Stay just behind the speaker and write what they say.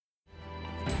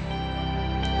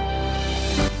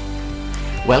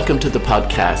Welcome to the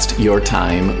podcast, Your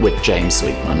Time with James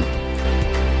Sweetman.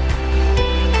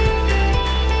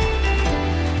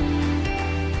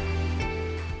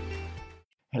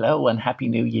 Hello and Happy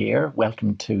New Year.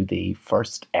 Welcome to the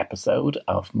first episode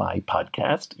of my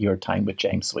podcast, Your Time with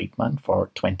James Sweetman for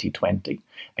 2020.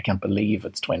 I can't believe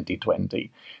it's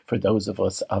 2020. For those of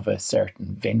us of a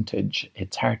certain vintage,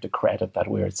 it's hard to credit that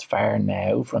we're as far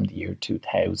now from the year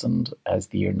 2000 as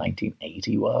the year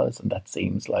 1980 was, and that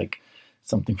seems like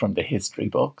something from the history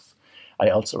books. I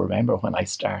also remember when I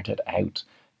started out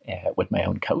with my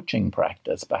own coaching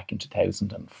practice back in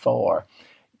 2004,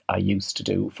 I used to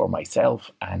do for myself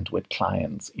and with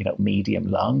clients, medium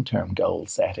long-term goal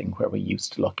setting, where we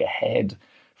used to look ahead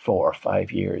 4 or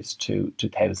 5 years to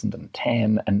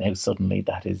 2010. And now suddenly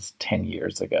that is 10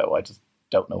 years ago. I just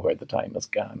don't know where the time has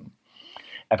gone.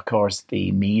 Of course,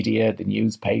 the media, the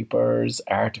newspapers,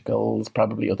 articles,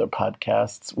 probably other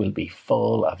podcasts will be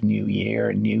full of new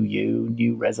year, new you,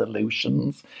 new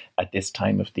resolutions at this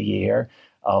time of the year,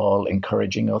 all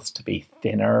encouraging us to be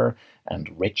thinner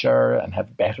and richer and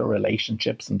have better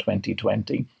relationships in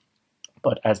 2020.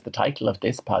 But as the title of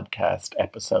this podcast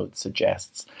episode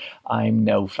suggests, I'm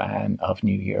no fan of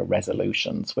New Year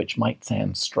resolutions, which might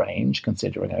sound strange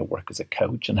considering I work as a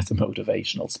coach and as a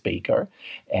motivational speaker.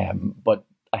 But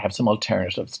I have some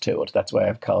alternatives to it. That's why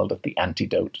I've called it the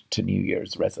Antidote to New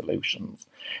Year's resolutions.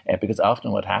 Because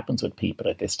often what happens with people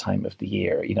at this time of the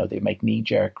year, they make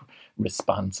knee-jerk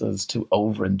responses to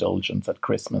overindulgence at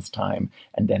Christmas time.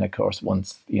 And then, of course,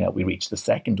 once, we reach the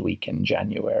second week in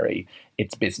January,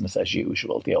 it's business as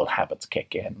usual. The old habits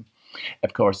kick in.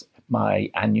 Of course,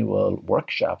 my annual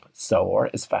workshop, SOAR,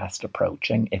 is fast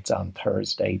approaching. It's on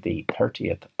Thursday, the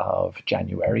 30th of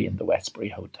January in the Westbury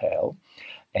Hotel.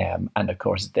 And of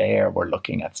course, there we're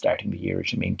looking at starting the year,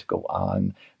 to go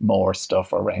on more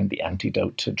stuff around the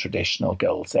antidote to traditional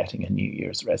goal setting and New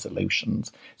Year's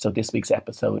resolutions. So this week's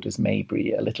episode is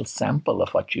maybe a little sample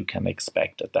of what you can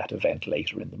expect at that event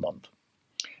later in the month.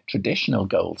 Traditional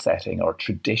goal setting or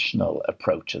traditional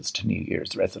approaches to New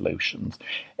Year's resolutions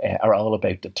are all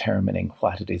about determining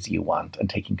what it is you want and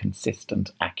taking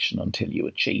consistent action until you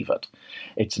achieve it.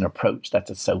 It's an approach that's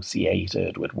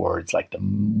associated with words like the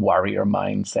warrior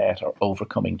mindset or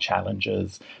overcoming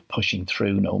challenges, pushing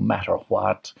through no matter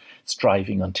what,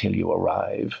 striving until you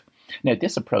arrive. Now,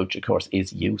 this approach, of course,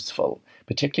 is useful,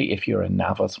 particularly if you're a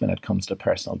novice when it comes to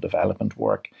personal development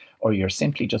work, or you're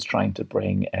simply just trying to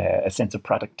bring a sense of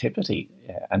productivity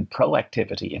and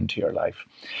proactivity into your life.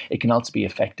 It can also be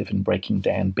effective in breaking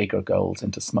down bigger goals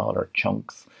into smaller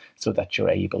chunks so that you're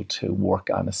able to work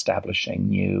on establishing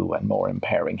new and more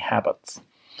empowering habits.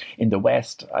 In the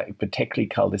West, I particularly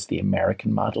call this the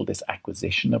American model, this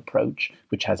acquisition approach,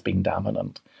 which has been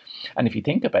dominant. And if you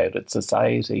think about it,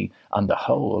 society on the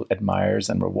whole admires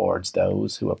and rewards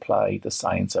those who apply the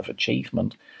science of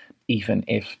achievement, even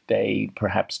if they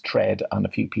perhaps tread on a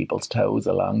few people's toes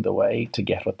along the way to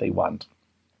get what they want.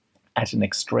 At an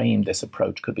extreme, this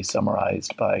approach could be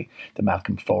summarized by the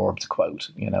Malcolm Forbes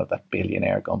quote, that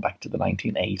billionaire going back to the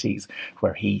 1980s,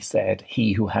 where he said,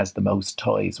 "He who has the most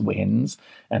toys wins."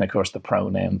 And of course, the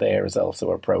pronoun there is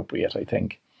also appropriate, I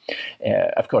think.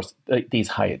 Of course, these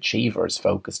high achievers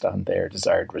focused on their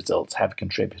desired results have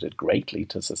contributed greatly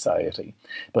to society.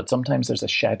 But sometimes there's a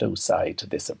shadow side to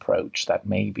this approach that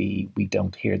maybe we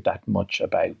don't hear that much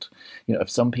about. If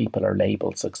some people are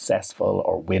labeled successful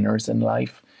or winners in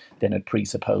life, then it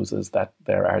presupposes that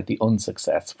there are the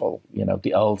unsuccessful,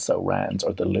 the also-rans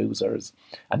or the losers.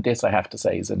 And this, I have to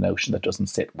say, is a notion that doesn't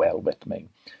sit well with me.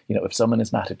 If someone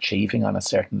is not achieving on a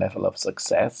certain level of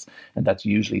success, and that's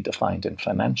usually defined in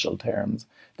financial terms,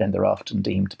 then they're often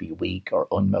deemed to be weak or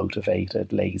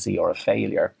unmotivated, lazy, or a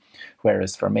failure.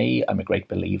 Whereas for me, I'm a great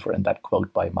believer in that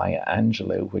quote by Maya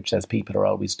Angelou, which says people are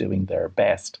always doing their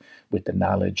best with the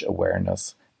knowledge,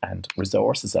 awareness, and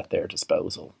resources at their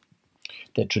disposal.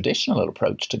 The traditional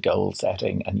approach to goal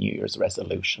setting and New Year's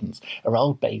resolutions are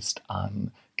all based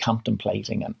on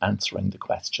contemplating and answering the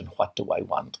question, what do I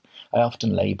want? I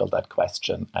often label that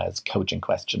question as coaching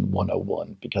question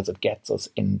 101 because it gets us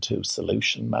into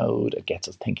solution mode, it gets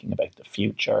us thinking about the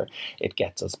future, it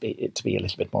gets us to be a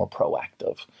little bit more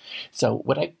proactive. So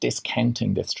without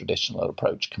discounting this traditional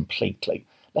approach completely,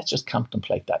 let's just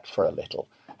contemplate that for a little.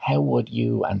 How would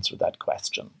you answer that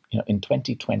question? In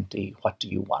 2020, what do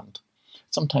you want?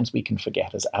 Sometimes we can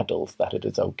forget as adults that it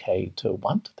is okay to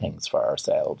want things for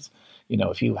ourselves.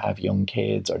 If you have young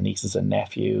kids or nieces and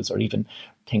nephews, or even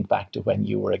think back to when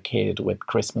you were a kid with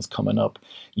Christmas coming up,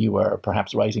 you were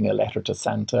perhaps writing a letter to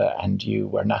Santa and you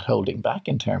were not holding back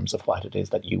in terms of what it is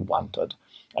that you wanted.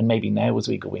 And maybe now as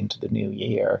we go into the new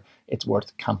year, it's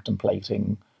worth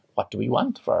contemplating what do we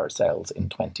want for ourselves in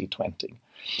 2020?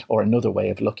 Or another way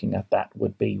of looking at that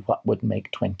would be, what would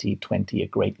make 2020 a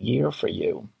great year for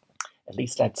you? At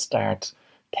least let's start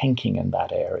thinking in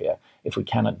that area. If we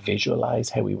cannot visualize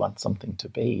how we want something to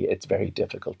be, it's very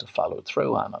difficult to follow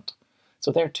through on it.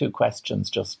 So there are two questions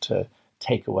just to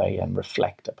take away and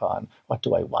reflect upon. What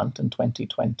do I want in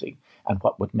 2020? And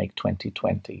what would make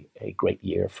 2020 a great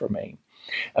year for me?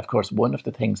 Of course, one of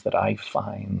the things that I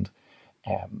find,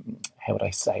 how would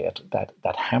I say it,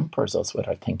 that hampers us with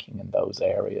our thinking in those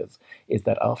areas is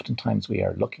that oftentimes we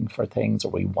are looking for things,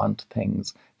 or we want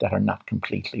things that are not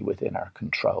completely within our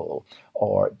control,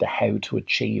 or the how to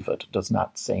achieve it does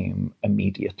not seem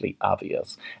immediately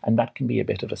obvious. And that can be a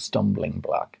bit of a stumbling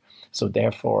block. So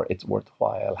therefore, it's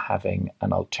worthwhile having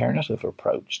an alternative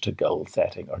approach to goal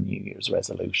setting or New Year's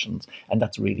resolutions. And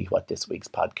that's really what this week's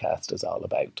podcast is all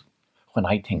about. When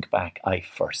I think back, I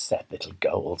first set little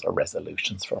goals or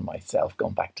resolutions for myself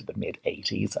going back to the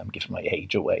mid-80s. I'm giving my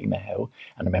age away now.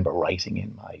 And I remember writing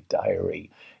in my diary,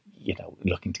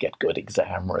 looking to get good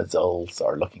exam results,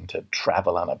 or looking to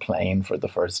travel on a plane for the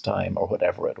first time, or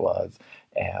whatever it was.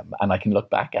 And I can look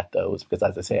back at those because,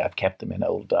 as I say, I've kept them in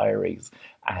old diaries,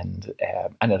 and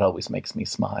it always makes me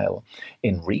smile.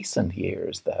 In recent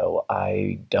years, though,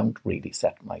 I don't really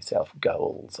set myself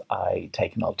goals. I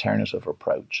take an alternative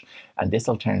approach. And this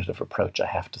alternative approach, I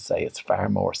have to say, is far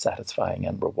more satisfying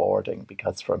and rewarding,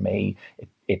 because for me,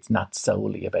 it's not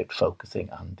solely about focusing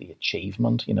on the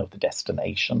achievement, the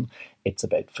destination. It's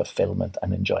about fulfillment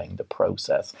and enjoying the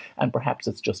process. And perhaps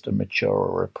it's just a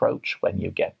maturer approach when you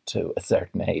get to a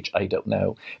certain age. I don't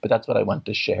know. But that's what I want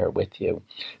to share with you.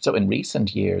 So in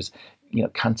recent years,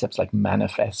 concepts like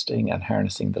manifesting and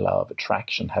harnessing the law of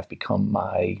attraction have become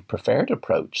my preferred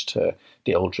approach to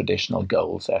the old traditional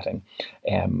goal setting.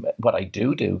 What I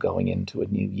do going into a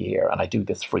new year, and I do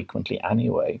this frequently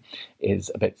anyway,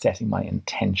 is about setting my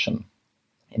intention.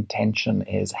 Intention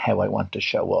is how I want to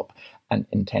show up. And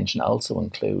intention also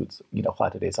includes,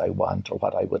 what it is I want or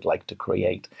what I would like to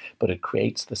create. But it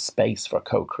creates the space for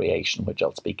co-creation, which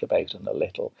I'll speak about in a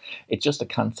little. It's just a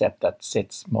concept that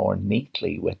sits more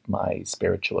neatly with my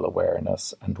spiritual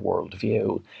awareness and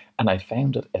worldview. And I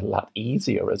found it a lot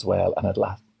easier as well, and a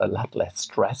lot less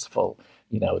stressful,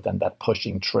 than that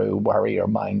pushing through warrior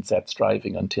mindset,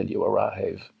 striving until you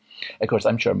arrive. Of course,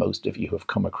 I'm sure most of you have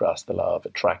come across the law of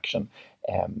attraction,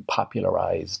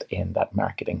 popularized in that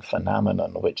marketing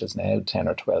phenomenon, which is now 10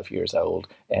 or 12 years old,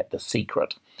 The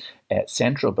Secret.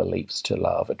 Central beliefs to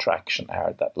law of attraction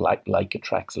are that like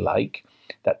attracts like,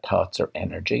 that thoughts are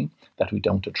energy, that we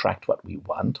don't attract what we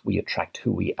want, we attract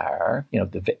who we are,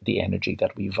 the energy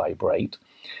that we vibrate.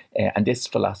 And this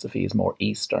philosophy is more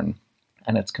Eastern,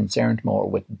 and it's concerned more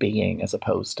with being as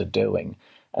opposed to doing.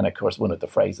 And of course, one of the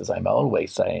phrases I'm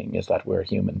always saying is that we're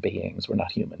human beings, we're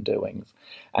not human doings.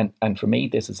 And for me,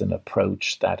 this is an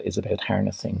approach that is about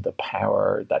harnessing the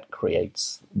power that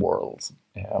creates worlds.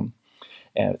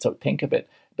 So think about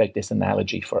this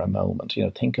analogy for a moment.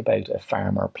 Think about a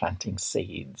farmer planting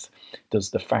seeds.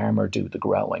 Does the farmer do the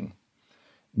growing?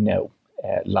 No.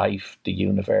 Life, the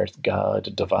universe,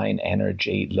 God, divine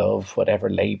energy, love, whatever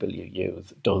label you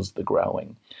use, does the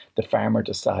growing. The farmer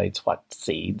decides what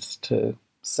seeds to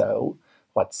sow,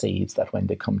 what seeds that when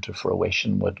they come to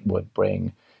fruition would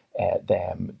bring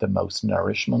them the most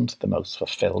nourishment, the most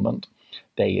fulfillment.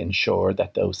 They ensure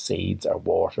that those seeds are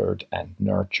watered and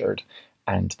nurtured,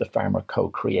 and the farmer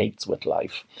co-creates with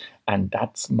life. And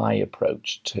that's my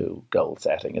approach to goal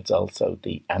setting. It's also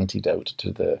the antidote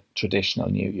to the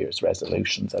traditional New Year's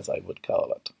resolutions, as I would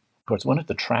call it. Of course, one of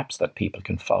the traps that people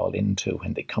can fall into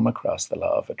when they come across the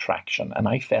law of attraction, and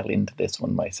I fell into this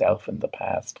one myself in the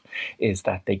past, is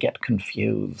that they get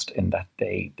confused in that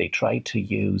they try to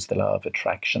use the law of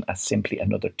attraction as simply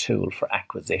another tool for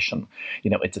acquisition.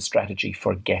 It's a strategy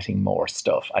for getting more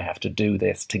stuff. I have to do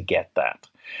this to get that.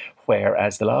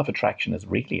 Whereas the law of attraction is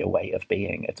really a way of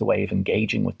being. It's a way of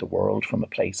engaging with the world from a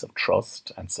place of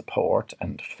trust and support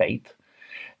and faith.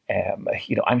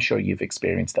 I'm sure you've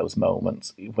experienced those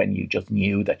moments when you just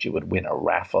knew that you would win a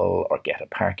raffle or get a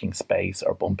parking space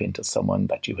or bump into someone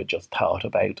that you had just thought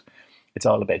about. It's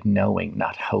all about knowing,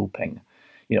 not hoping.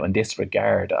 In this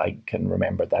regard, I can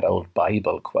remember that old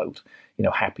Bible quote,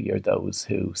 happy are those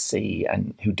who see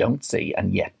and who don't see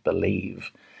and yet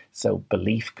believe. So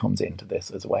belief comes into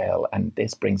this as well. And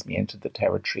this brings me into the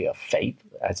territory of faith,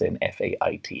 as in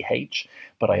Faith,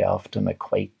 but I often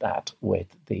equate that with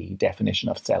the definition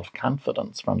of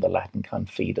self-confidence from the Latin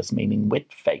confidus, meaning with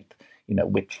faith,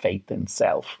 with faith in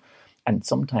self. And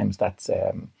sometimes that's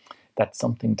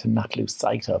something to not lose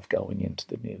sight of going into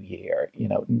the new year.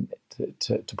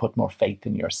 To put more faith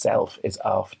in yourself is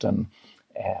often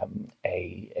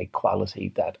a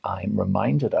quality that I'm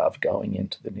reminded of going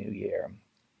into the new year.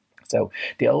 So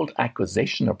the old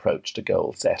acquisition approach to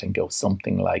goal setting goes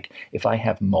something like, if I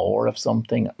have more of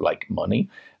something like money,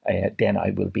 then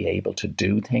I will be able to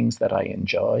do things that I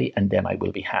enjoy, and then I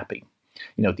will be happy.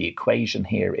 The equation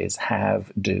here is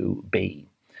have, do, be.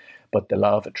 But the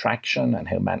law of attraction and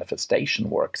how manifestation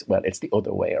works, well, it's the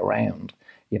other way around.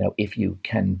 If you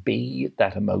can be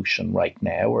that emotion right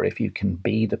now, or if you can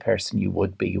be the person you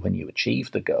would be when you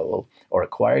achieve the goal or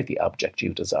acquire the object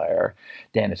you desire,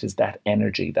 then it is that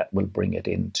energy that will bring it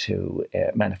into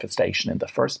manifestation in the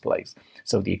first place.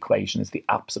 So the equation is the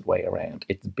opposite way around.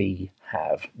 It's be,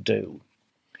 have, do.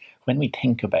 When we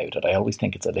think about it, I always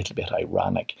think it's a little bit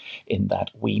ironic in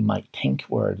that we might think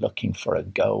we're looking for a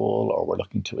goal or we're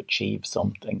looking to achieve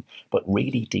something, but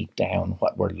really deep down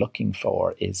what we're looking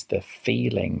for is the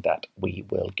feeling that we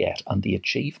will get on the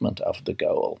achievement of the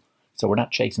goal. So we're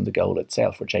not chasing the goal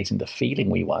itself, we're chasing the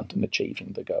feeling we want in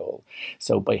achieving the goal.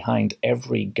 So behind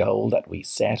every goal that we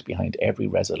set, behind every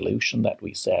resolution that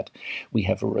we set, we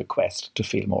have a request to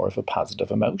feel more of a positive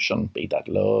emotion, be that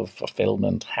love,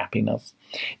 fulfillment, happiness.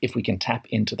 If we can tap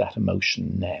into that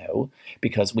emotion now,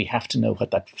 because we have to know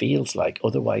what that feels like,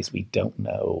 otherwise we don't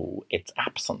know its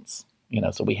absence.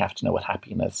 So we have to know what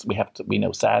happiness, we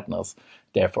know sadness,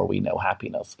 therefore we know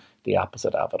happiness, the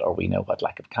opposite of it, or we know what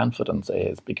lack of confidence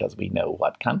is because we know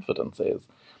what confidence is.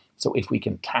 So if we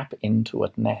can tap into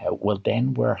it now, well,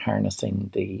 then we're harnessing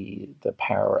the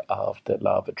power of the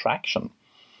law of attraction.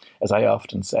 As I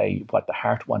often say, what the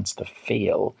heart wants to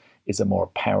feel is a more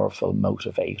powerful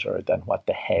motivator than what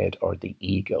the head or the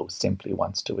ego simply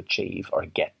wants to achieve or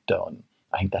get done.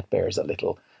 I think that bears a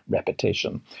little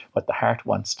repetition. What the heart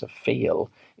wants to feel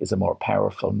is a more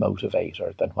powerful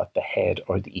motivator than what the head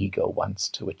or the ego wants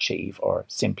to achieve or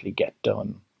simply get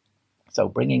done. So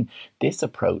bringing this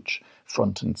approach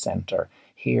front and center,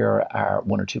 here are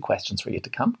one or two questions for you to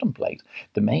contemplate.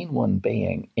 The main one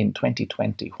being, in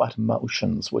 2020, what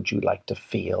emotions would you like to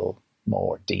feel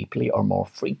more deeply or more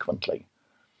frequently?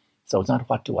 So it's not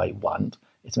what do I want,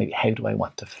 it's maybe how do I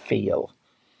want to feel?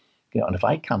 And if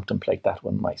I contemplate that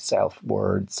one myself,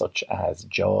 words such as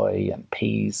joy and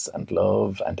peace and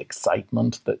love and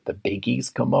excitement, the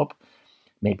biggies come up.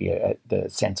 Maybe the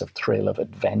sense of thrill of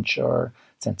adventure,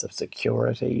 sense of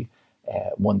security.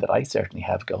 One that I certainly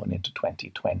have going into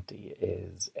 2020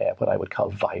 is what I would call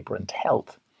vibrant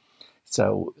health.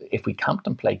 So if we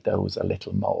contemplate those a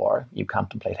little more, you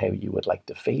contemplate how you would like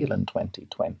to feel in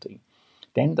 2020.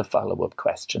 Then the follow-up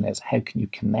question is, how can you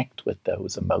connect with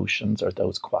those emotions or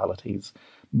those qualities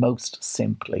most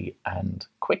simply and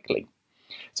quickly?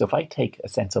 So if I take a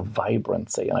sense of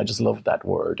vibrancy, and I just love that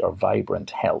word, or vibrant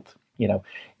health,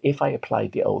 if I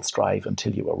applied the old strive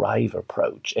until you arrive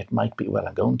approach, it might be, well,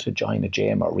 I'm going to join a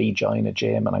gym or rejoin a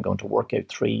gym, and I'm going to work out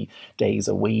 3 days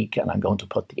a week, and I'm going to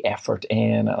put the effort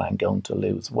in, and I'm going to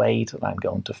lose weight, and I'm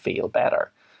going to feel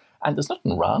better. And there's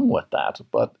nothing wrong with that,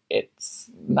 but it's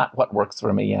not what works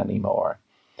for me anymore.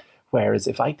 Whereas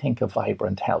if I think of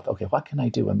vibrant health, okay, what can I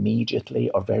do immediately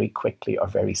or very quickly or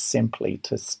very simply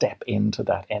to step into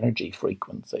that energy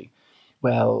frequency?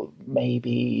 Well,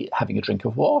 maybe having a drink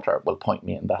of water will point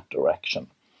me in that direction.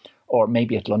 Or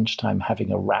maybe at lunchtime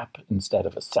having a wrap instead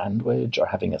of a sandwich, or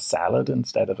having a salad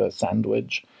instead of a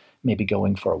sandwich. Maybe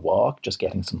going for a walk, just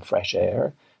getting some fresh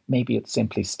air. Maybe it's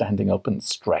simply standing up and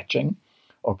stretching.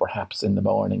 Or perhaps in the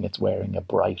morning it's wearing a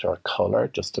brighter colour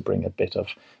just to bring a bit of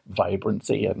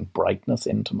vibrancy and brightness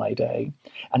into my day.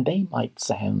 And they might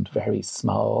sound very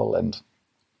small and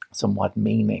somewhat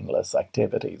meaningless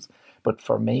activities, but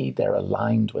for me they're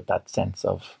aligned with that sense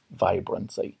of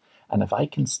vibrancy. And if I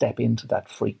can step into that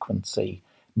frequency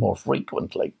more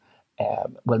frequently,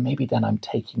 well, maybe then I'm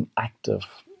taking active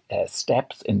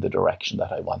steps in the direction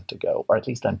that I want to go, or at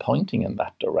least I'm pointing in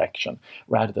that direction,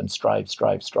 rather than strive,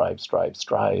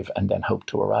 and then hope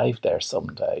to arrive there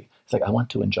someday. It's like I want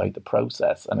to enjoy the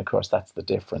process, and of course that's the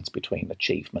difference between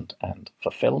achievement and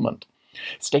fulfillment.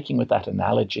 Sticking with that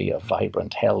analogy of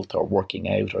vibrant health or working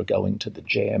out or going to the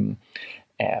gym,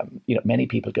 many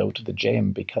people go to the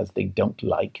gym because they don't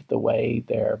like the way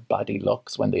their body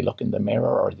looks when they look in the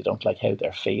mirror, or they don't like how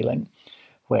they're feeling.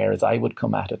 Whereas I would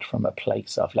come at it from a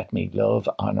place of let me love,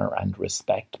 honour and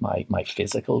respect my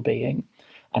physical being.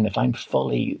 And if I'm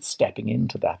fully stepping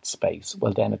into that space,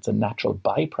 well, then it's a natural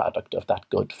byproduct of that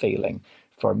good feeling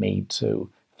for me to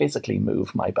physically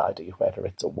move my body, whether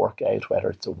it's a workout, whether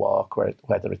it's a walk, or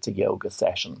whether it's a yoga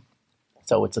session.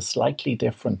 So it's a slightly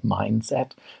different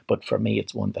mindset, but for me,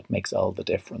 it's one that makes all the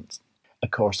difference.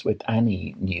 Of course, with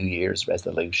any New Year's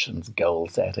resolutions, goal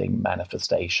setting,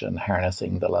 manifestation,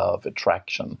 harnessing the law of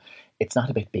attraction, it's not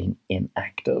about being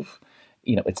inactive.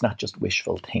 It's not just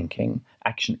wishful thinking.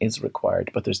 Action is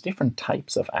required, but there's different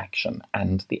types of action.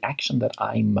 And the action that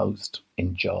I most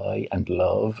enjoy and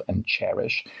love and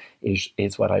cherish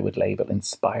is what I would label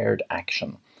inspired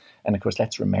action. And of course,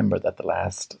 let's remember that the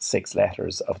last 6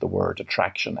 letters of the word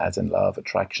attraction, as in law of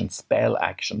attraction, spell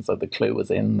action. So the clue is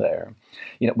in there.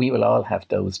 We will all have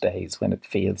those days when it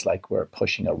feels like we're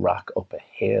pushing a rock up a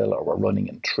hill or we're running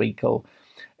in treacle.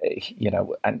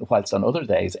 And whilst on other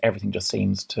days, everything just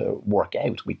seems to work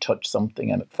out. We touch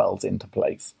something and it falls into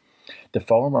place. The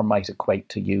former might equate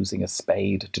to using a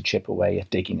spade to chip away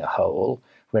at digging a hole,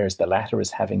 whereas the latter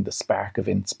is having the spark of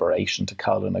inspiration to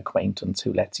call an acquaintance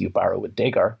who lets you borrow a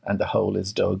digger, and the hole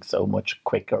is dug so much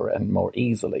quicker and more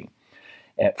easily.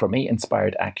 For me,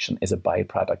 inspired action is a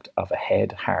byproduct of a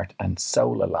head, heart, and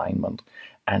soul alignment.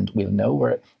 And we'll know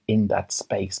we're in that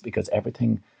space because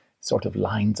everything sort of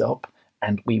lines up,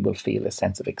 and we will feel a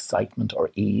sense of excitement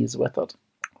or ease with it.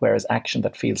 Whereas action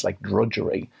that feels like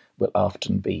drudgery will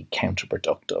often be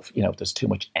counterproductive. There's too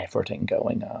much efforting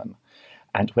going on.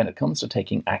 And when it comes to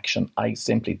taking action, I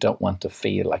simply don't want to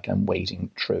feel like I'm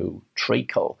wading through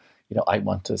treacle. I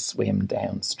want to swim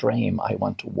downstream. I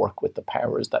want to work with the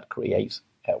powers that create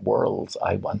worlds.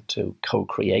 I want to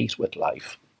co-create with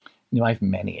life. I have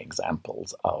many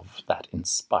examples of that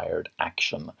inspired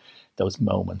action, those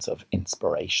moments of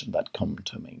inspiration that come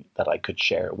to me that I could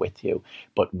share with you.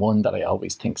 But one that I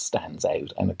always think stands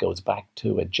out, and it goes back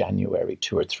to a January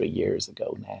 2 or 3 years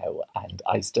ago now. And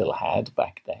I still had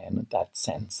back then that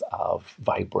sense of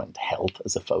vibrant health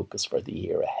as a focus for the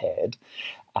year ahead.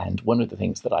 And one of the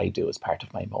things that I do as part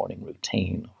of my morning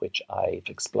routine, which I've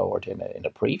explored in a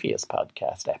previous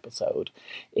podcast episode,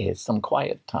 is some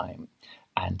quiet time.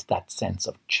 And that sense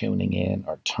of tuning in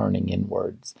or turning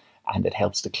inwards, and it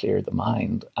helps to clear the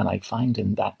mind. And I find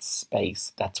in that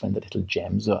space, that's when the little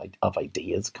gems of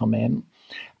ideas come in.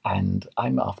 And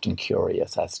I'm often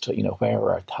curious as to, where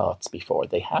are our thoughts before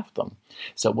they have them?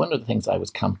 So one of the things I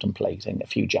was contemplating a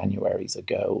few Januaries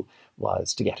ago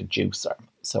was to get a juicer,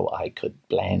 so I could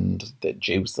blend the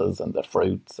juices and the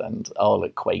fruits and all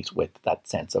equate with that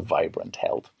sense of vibrant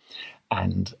health.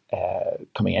 And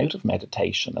coming out of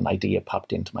meditation, an idea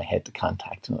popped into my head to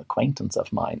contact an acquaintance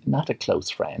of mine, not a close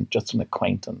friend, just an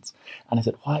acquaintance. And I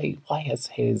said, why has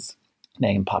his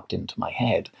name popped into my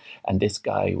head? And this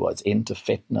guy was into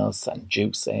fitness and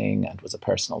juicing and was a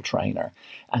personal trainer.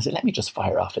 And I said, let me just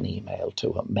fire off an email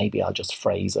to him. Maybe I'll just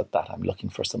phrase it that I'm looking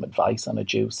for some advice on a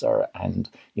juicer, and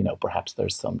perhaps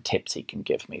there's some tips he can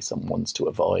give me, some ones to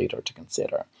avoid or to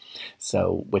consider.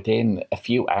 So within a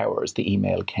few hours, the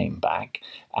email came back,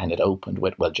 and it opened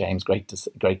with, well, James, great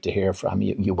to hear from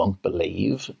you. You won't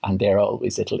believe. And they're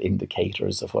always little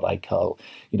indicators of what I call,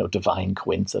 divine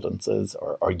coincidences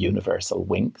or universal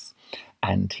winks.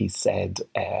 And he said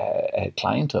a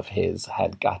client of his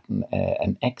had gotten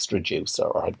an extra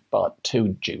juicer, or had bought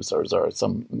 2 juicers or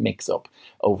some mix-up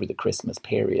over the Christmas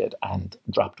period, and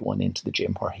dropped one into the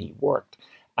gym where he worked.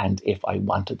 And if I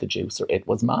wanted the juicer, it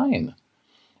was mine.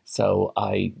 So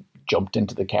I jumped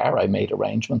into the car, I made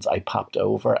arrangements, I popped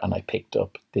over and I picked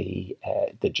up the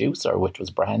juicer, which was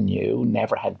brand new,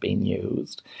 never had been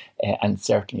used, and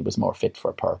certainly was more fit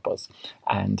for purpose.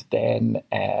 And then,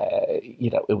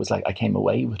 it was like I came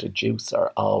away with a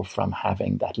juicer, all from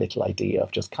having that little idea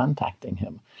of just contacting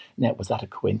him. Now, was that a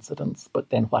coincidence?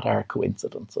 But then what are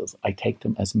coincidences? I take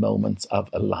them as moments of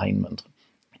alignment,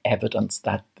 evidence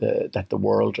that the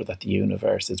world or that the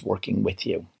universe is working with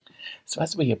you. So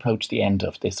as we approach the end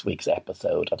of this week's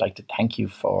episode, I'd like to thank you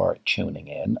for tuning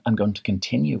in. I'm going to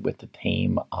continue with the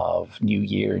theme of New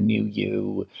Year, New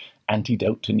You,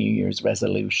 antidote to New Year's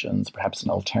resolutions, perhaps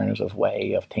an alternative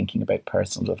way of thinking about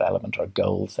personal development or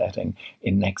goal setting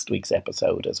in next week's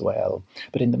episode as well.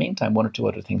 But in the meantime, 1 or 2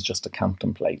 other things just to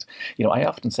contemplate. I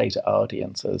often say to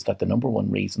audiences that the number one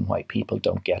reason why people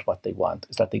don't get what they want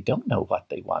is that they don't know what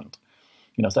they want.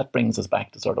 So that brings us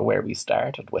back to sort of where we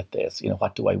started with this.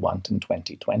 What do I want in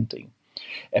 2020?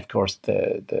 Of course,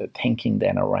 the thinking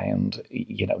then around,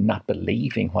 not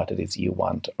believing what it is you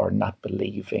want, or not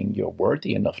believing you're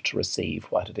worthy enough to receive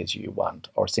what it is you want,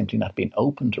 or simply not being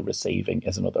open to receiving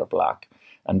is another block.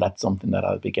 And that's something that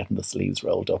I'll be getting the sleeves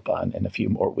rolled up on in a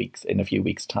few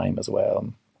weeks' time as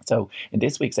well. So in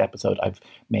this week's episode, I've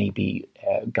maybe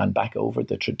gone back over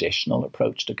the traditional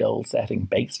approach to goal setting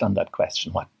based on that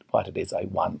question, what it is I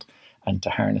want, and to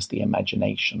harness the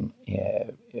imagination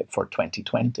for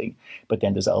 2020. But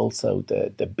then there's also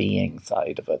the being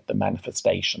side of it, the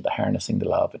manifestation, the harnessing the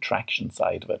law of attraction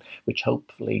side of it, which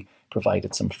hopefully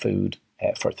provided some food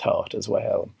for thought as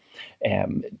well.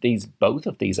 Both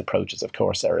of these approaches, of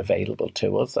course, are available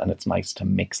to us, and it's nice to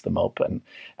mix them up and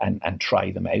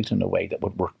try them out in a way that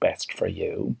would work best for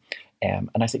you.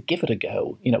 And I said, give it a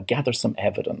go, gather some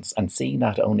evidence and see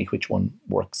not only which one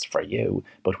works for you,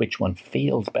 but which one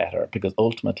feels better, because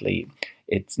ultimately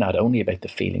it's not only about the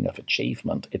feeling of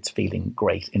achievement, it's feeling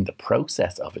great in the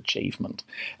process of achievement.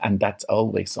 And that's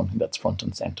always something that's front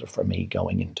and center for me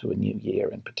going into a new year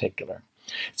in particular.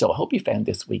 So I hope you found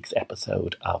this week's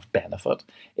episode of Benefit.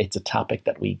 It's a topic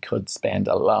that we could spend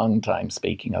a long time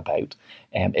speaking about.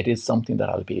 It is something that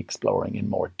I'll be exploring in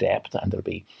more depth, and there'll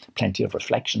be plenty of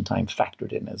reflection time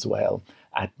factored in as well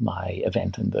at my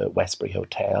event in the Westbury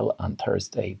Hotel on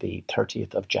Thursday, the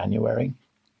 30th of January.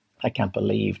 I can't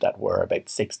believe that we're about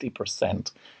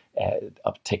 60%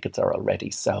 of tickets are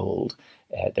already sold.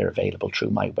 They're available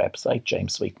through my website,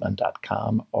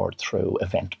 jamessweetman.com, or through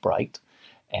Eventbrite.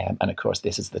 And of course,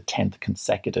 this is the 10th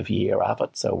consecutive year of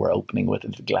it. So we're opening with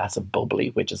a glass of bubbly,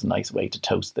 which is a nice way to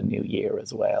toast the new year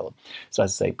as well. So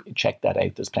as I say, check that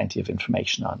out. There's plenty of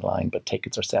information online, but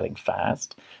tickets are selling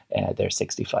fast. They're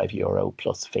 €65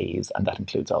 plus fees, and that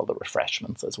includes all the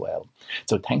refreshments as well.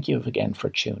 So thank you again for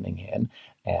tuning in.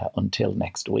 Until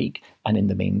next week. And in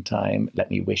the meantime, let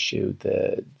me wish you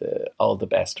all the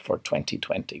best for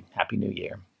 2020. Happy New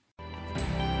Year.